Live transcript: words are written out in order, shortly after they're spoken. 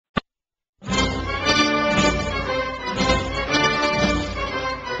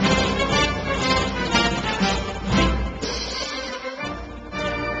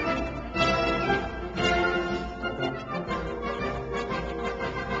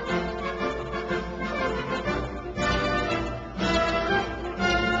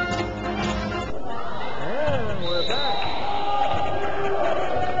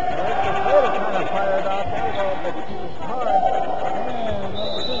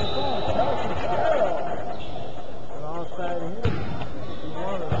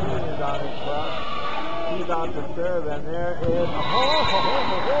serve, and there is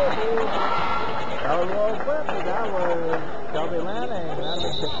elbow flip. That was Shelby Lanning. That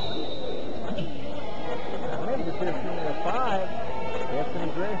makes it 15-5. Gibson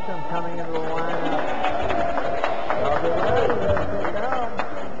Grisham coming into the lineup. Shelby Lanning is sit down.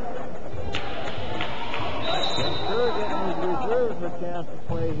 Sure getting his reserves a chance to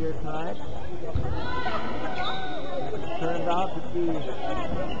play here tonight. Turned out to be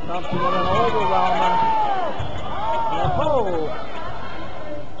something of an overwhelmer. Oh!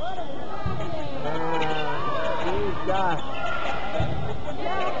 And he's got.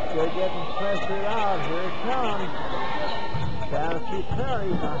 They're getting pressured out. Here it comes. Southeastern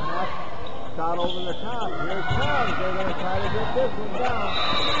on that shot over the top. Here it comes. They're going to try to get this one down.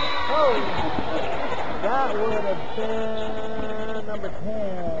 Oh! That would have been number 10.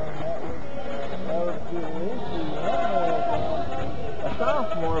 That was Lucy. A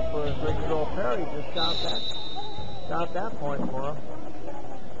sophomore for Griggsville-Perry just got that point for him.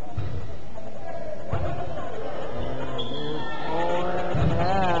 And here's Owen and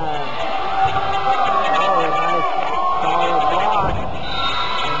nice solid block.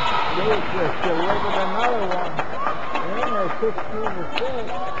 And Luke just delivered another one. And they're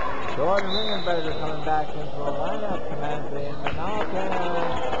 16-6. Jordan Ringenberger coming back into the lineup, commanding the knock,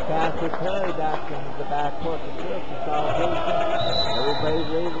 and Cassie Perry back into the backcourt to serve for Southeastern. Everybody's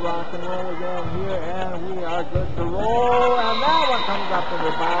ready to rock and roll again here, and we are good to roll, and that one comes up in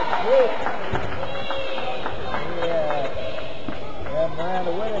the back. Yeah. And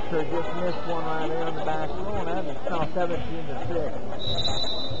Miranda Whitaker just missed one right there in the back row, and it's now 17-6.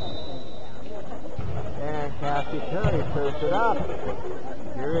 And Cassie Perry serves it up.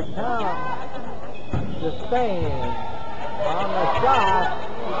 Here it comes. Sustained on the shot.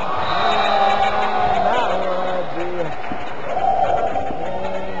 And that would be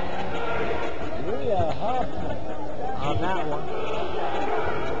Leah Hoffman on that one.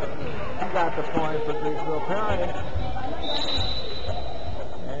 She got the point for Griggsville-Perry.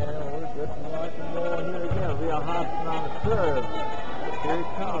 And we're good to rock and roll here again. Leah Hoffman on the serve. Here it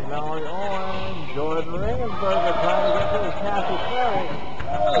comes. Mallory Owen. Jordan Ringenberger trying to get to the Cassie Perry.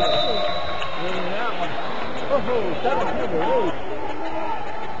 Winning that one. 17-8.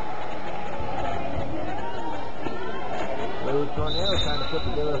 Lou Tornado trying to put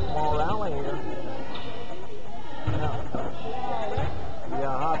together a small rally here.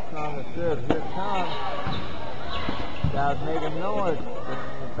 Yeah, Hobson on the serve. Here it comes. That was Megan Miller.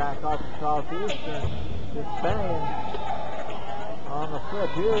 Back off to Southeastern. Just banging. On the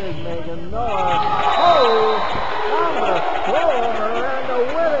flip, here is Megan Miller. Oh! On the floor, Miranda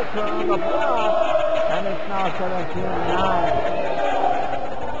Whitaker on the block. And it's now 17-9.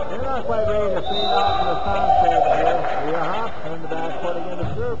 They're not quite ready to fade out in the sunset here. Leah Hobson in the backcourt again to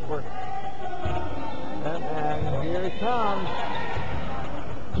serve for. And here it comes.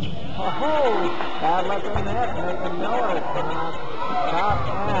 Oh! Bad luck in the net. Megan Miller coming out top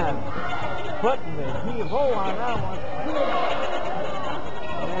and putting the heave-ho on that one.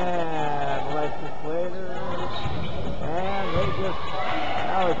 And Alexis Slater, and they just,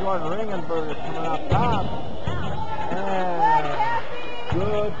 now it's Jordan Ringenberger coming up top, and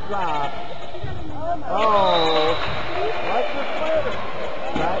good drop. Oh, Alexis Slater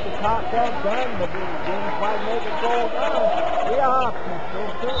tried to top that gun, but didn't quite make it go down. Leah Hobson still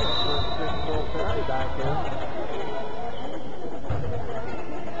serving for Griggsville-Perry back there.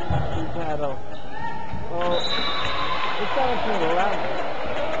 She's had it's 17-11.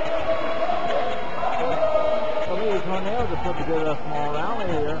 Lady Tornado to put together a small rally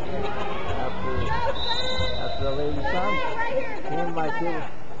here after the Lady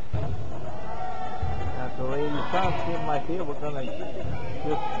Suns seemed like they were going to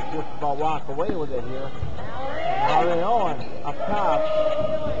just about walk away with it here. Now they Owen up top.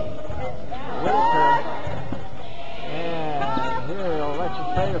 Whitaker. And here Alexis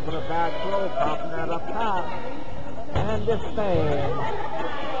Slater for the back row, popping that up top. And this thing.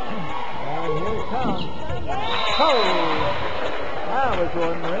 And here it comes. Oh! That was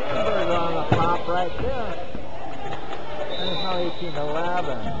Jordan Ringenberger on the top right there. And it's now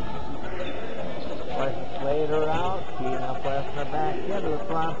 18-11. Alexis Slater out, keying up Westner back into the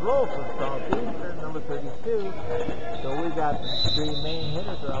front row for Southeastern, number 32. So we got three main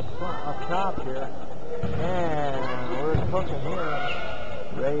hitters up top here. And we're cooking here.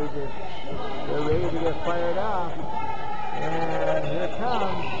 They're ready to get fired up. And here it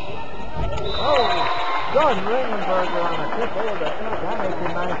comes. Oh! Jordan Ringenberger on a tip over the top. That makes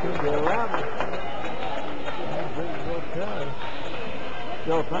it 19-11. And Griggsville-Perry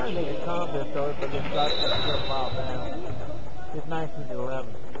still trying to make a contest though, but it's starting to slip out now. It's 19-11.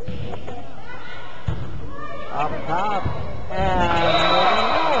 Up top. And moving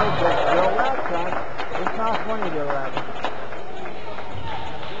forward. Just drill that shot. It's not 20 to 11.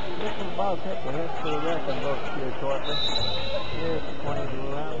 This is about hit the hit for the record books here shortly. Here's 20 to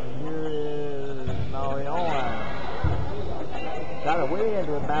 11. Here is Maui Owen. Got it way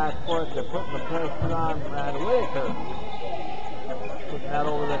into the backcourt. They're putting the pressure on Brad Whitaker. Putting that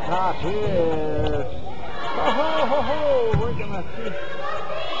over the top. Here is... We're going to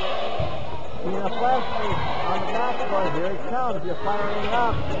see a flash on the backcourt. Here it comes. You're firing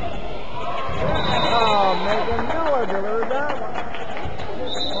up. Oh, Megan Miller delivered that one.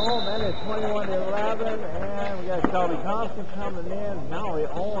 Oh, that is 21 to 11. And we got Shelby Thompson coming in. Maui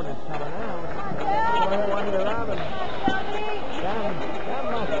Owen is coming out. 21 to 11.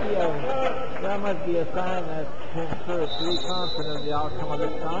 That must be a sign that Tim Kerr is pretty confident of the outcome of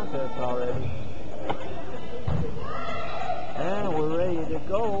this contest already. And we're ready to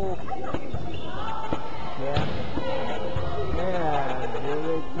go. Yeah. And here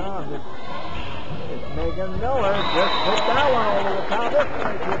they come. It's Megan Miller. Just put that one over the top. It's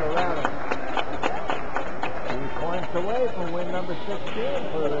 22 to 11. 3 points away from win number 16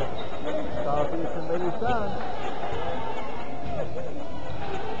 for the Southeastern Lady Sun.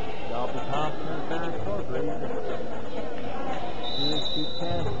 Shelby Thompson in the backcourt. Here's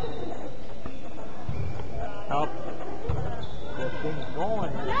 210. Help get things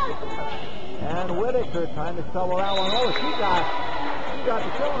going. And Whitaker trying to sell that one over. She got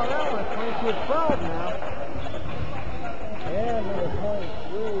the kill on that one. 22-12 now. And number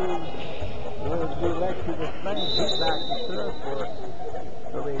 23 will be Lexi Despain. She's back to serve for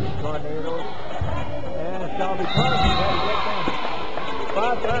the Lady Tornadoes. And Shelby Thompson had to get them.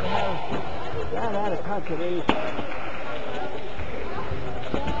 But that had a touch of ace.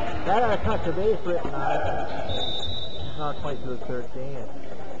 That had a touch of ace written on it. It's not quite to the 13.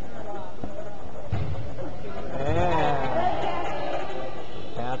 And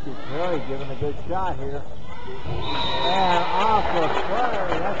Kathy Perry giving a good shot here. And off the flare.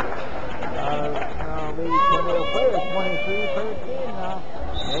 That's Lady Tornado players 23-13 now.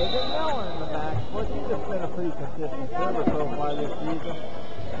 Megan Miller in the back. Well, she's just been a pretty consistent server so far this season.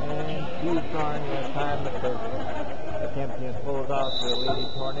 And she's trying the time to attempting to close out the Lady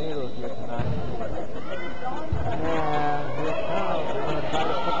Tornadoes here tonight. And here it comes. They're going to try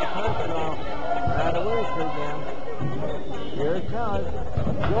to put the pressure on Brad Whitaker again. Here it comes.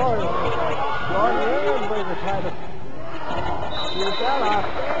 Jordan Ringling to try to shoot that off.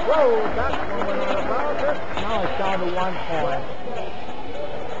 Whoa, that one went out of bounds. Now it's down to 1 point.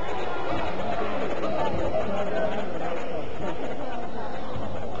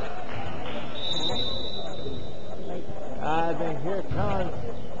 I think here it comes.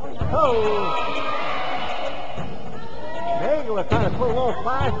 Oh! Megan was trying to put a little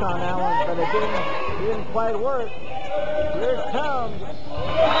flash on that one, but it didn't quite work. Here it comes.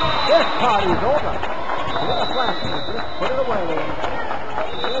 This party's over. Here's the flash. Just put it away.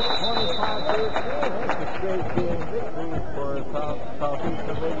 This 25-13. That's a straight game victory for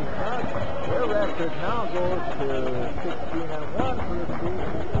Southeastern Lady Sun. Their record now goes to 16-1 for the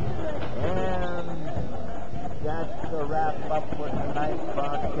season. And that's the wrap up for tonight's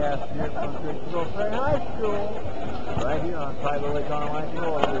broadcast here from Griggsville-Perry High School. Right here on Private Lake Online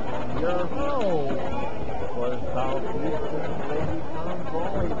Television. Your home for Southeastern